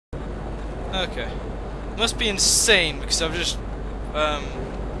Okay. Must be insane because I've just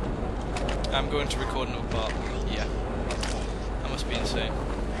I'm going to record another part. Yeah. That must be insane.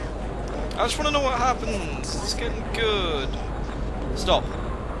 I just want to know what happens. It's getting good. Stop.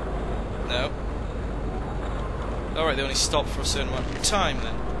 No. Alright, they only stop for a certain amount of time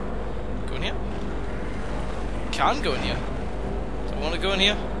then. Go in here? Can go in here. Do I want to go in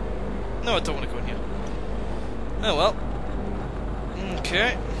here? No, I don't want to go in here. Oh well.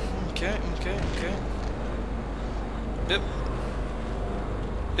 Okay. Okay. Yep.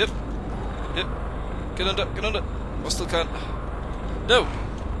 Get under. I still can't. No.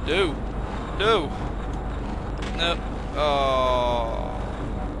 Oh.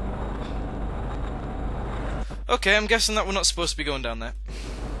 Okay, I'm guessing that we're not supposed to be going down there.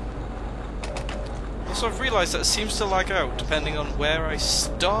 Also, I've realised that it seems to lag out depending on where I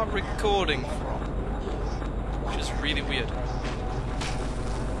start recording from, which is really weird.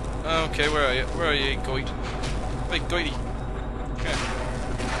 Okay, where are you? Where are you, Goit? Hey, Goity. Okay.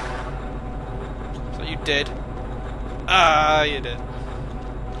 Is that you dead? Ah, you're dead.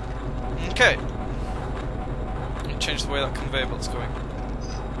 Okay. Let me change the way that conveyor belt's going.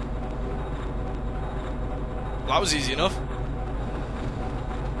 Well, that was easy enough.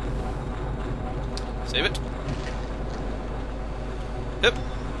 Save it. Yep.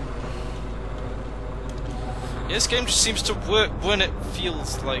 Yeah, this game just seems to work when it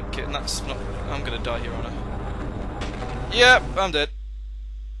feels like it, and that's not... I'm gonna die here, aren't I? Yep, I'm dead.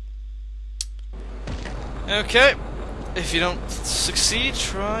 Okay. If you don't succeed,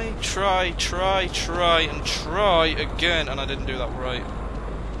 try, and try again. And I didn't do that right.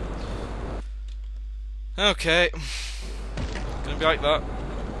 Okay. Gonna be like that.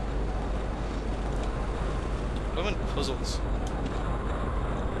 I'm in puzzles.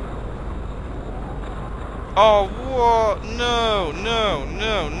 Oh, what? No,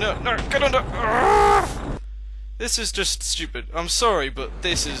 get under! Arrgh! This is just stupid. I'm sorry, but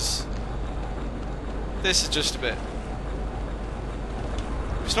this is just a bit.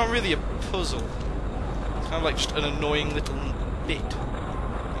 It's not really a puzzle. It's kind of like just an annoying little bit.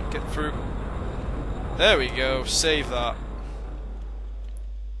 Can't get through. There we go. Save that.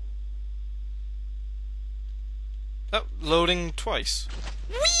 Oh, loading twice.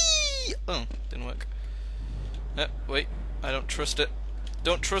 Whee! Oh, didn't work. Wait. I don't trust it.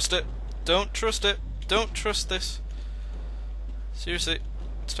 Don't trust it. Don't trust it. Don't trust this. Seriously.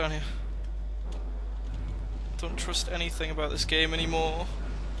 What's down here? Don't trust anything about this game anymore.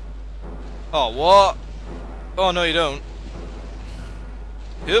 Oh, what? Oh, no, you don't.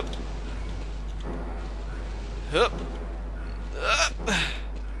 Yep.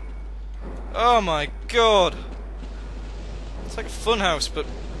 Oh my god. It's like a funhouse, but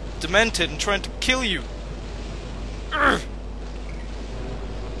demented and trying to kill you. Urgh.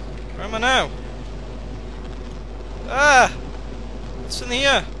 Where am I now? Ah! What's in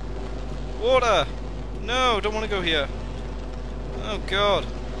here? Water! No, don't want to go here. Oh god.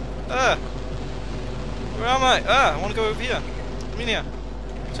 Ah! Where am I? Ah, I want to go over here. Come in here.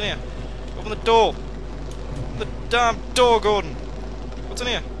 What's in here? Open the door. Open the damn door, Gordon. What's in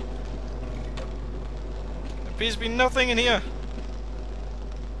here? There appears to be nothing in here.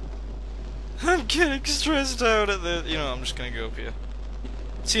 I'm getting stressed out at the... You know, I'm just gonna go up here.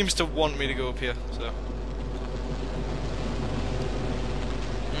 It seems to want me to go up here, so...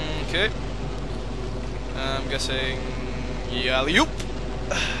 Okay. I'm guessing... Yallioop!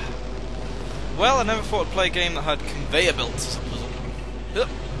 Well, I never thought I'd play a game that had conveyor belts as a puzzle. Yep.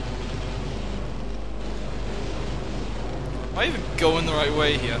 Am I even going the right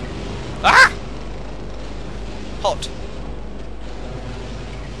way here? Ah! Hot.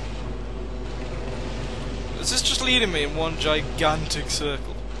 This is just leading me in one gigantic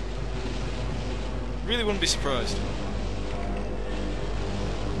circle. Really wouldn't be surprised.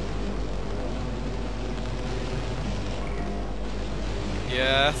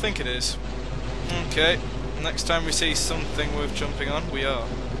 Yeah, I think it is. Okay, next time we see something worth jumping on, we are.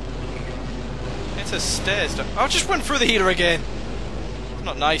 It says stairs. I just went through the heater again! It's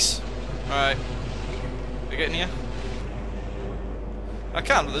not nice. Alright. We get in here? I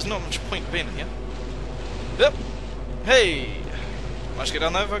can, but there's not much point being in here. Yep! Hey! Managed to get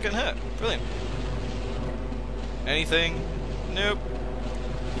down there without getting hurt. Brilliant. Anything? Nope.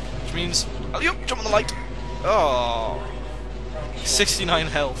 Which means... Oh, yep, jump on the light! Oh! 69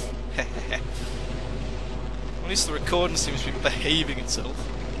 health. At least the recording seems to be behaving itself.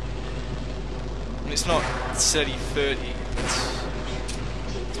 I mean, it's not steady 30.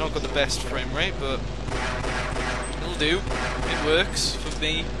 It's not got the best frame rate, but it'll do. It works for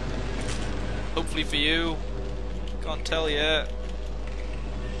me. Hopefully for you. Can't tell yet.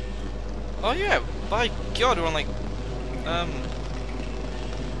 Oh yeah, by God, we're on like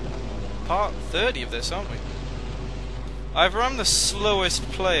part 30 of this, aren't we? Either I'm the slowest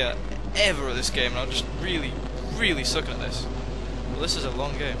player ever at this game, and I'm just really, really sucking at this. Well, this is a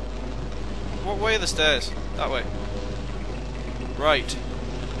long game. What way are the stairs? That way. Right.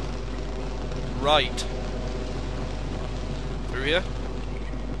 Right. Through here?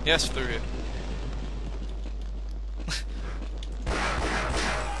 Yes, through here.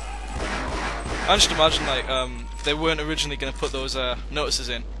 I just imagine, like, they weren't originally going to put those notices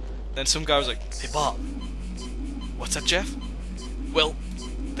in. Then some guy was like, "Hey Bob, what's that, Jeff? Well,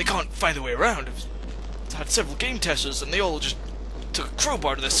 they can't find their way around. I've had several game testers and they all just took a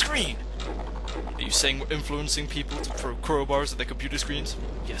crowbar to the screen." Are you saying we're influencing people to throw crowbars at their computer screens?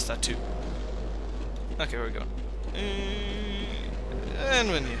 Yes, that too. Okay, where are we going? And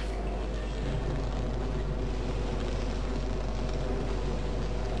when you...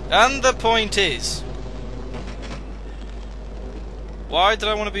 And the point is... Why did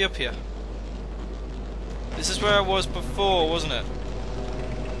I want to be up here? This is where I was before, wasn't it?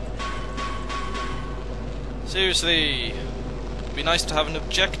 Seriously. It'd be nice to have an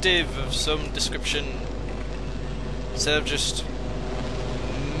objective of some description. Instead of just...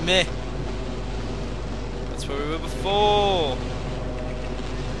 meh. That's where we were before.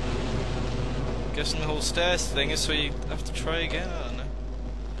 Guessing the whole stairs thing is so you have to try again? I don't know.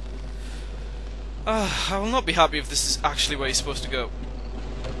 I will not be happy if this is actually where you're supposed to go.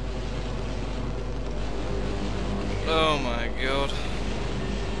 Oh my god.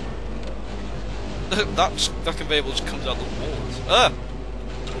 that conveyor just comes out the walls.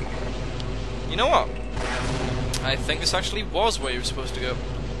 You know what? I think this actually was where you were supposed to go.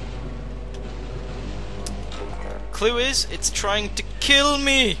 Clue is, it's trying to kill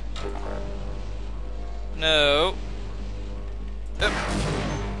me! No.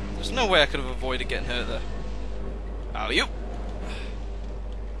 There's no way I could have avoided getting hurt there. Alley-oop!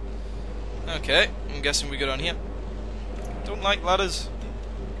 Okay, I'm guessing we go down here. Don't like ladders.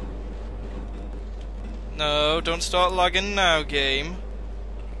 No, don't start lagging now, game.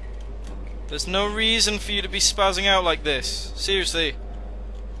 There's no reason for you to be spazzing out like this. Seriously.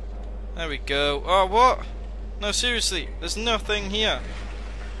 There we go. Oh, what? No, seriously. There's nothing here.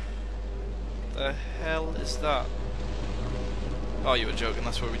 The hell is that? Oh, you were joking.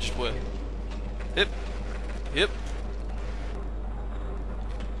 That's where we just were. Yep. Yep.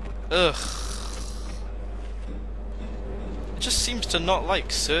 Ugh. It just seems to not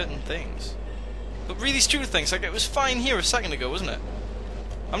like certain things. But really stupid things. Like, it was fine here a second ago, wasn't it?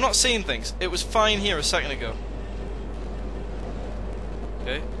 I'm not saying things. It was fine here a second ago.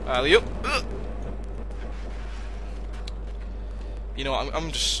 Okay. Alley-oop. You know what?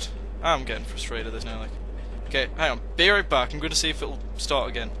 I'm getting frustrated. There's no like. Okay, hang on. Be right back. I'm going to see if it'll start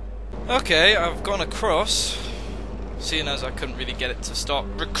again. Okay, I've gone across. Seeing as I couldn't really get it to start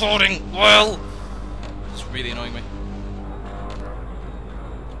recording well. It's really annoying me.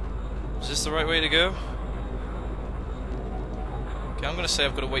 Is this the right way to go? Okay, I'm going to say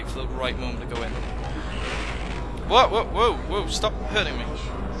I've got to wait for the right moment to go in. Whoa, whoa, whoa, whoa, stop hurting me.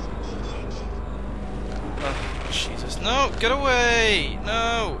 Oh, Jesus. No, get away!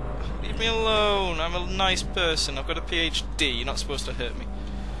 No! Leave me alone. I'm a nice person. I've got a PhD. You're not supposed to hurt me.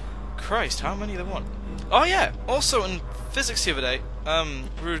 Christ, how many do they want? Oh yeah, also in physics the other day,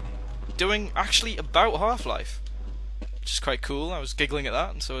 we were doing actually about Half-Life. Which is quite cool. I was giggling at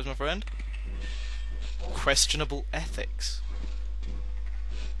that, and so was my friend. Questionable ethics.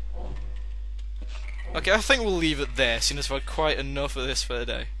 Okay, I think we'll leave it there, seeing as we've had quite enough of this for the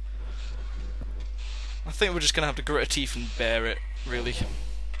day. I think we're just gonna have to grit our teeth and bear it, really.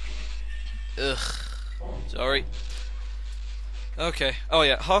 Ugh. Sorry. Okay. Oh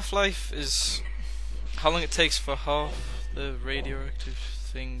yeah, Half-Life is how long it takes for half the radioactive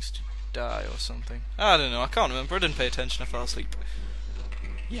things to die or something. I don't know, I can't remember. I didn't pay attention, I fell asleep.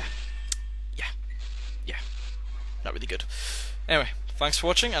 Yeah. Yeah. Yeah. Not really good. Anyway, thanks for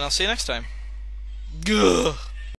watching, and I'll see you next time. Gah!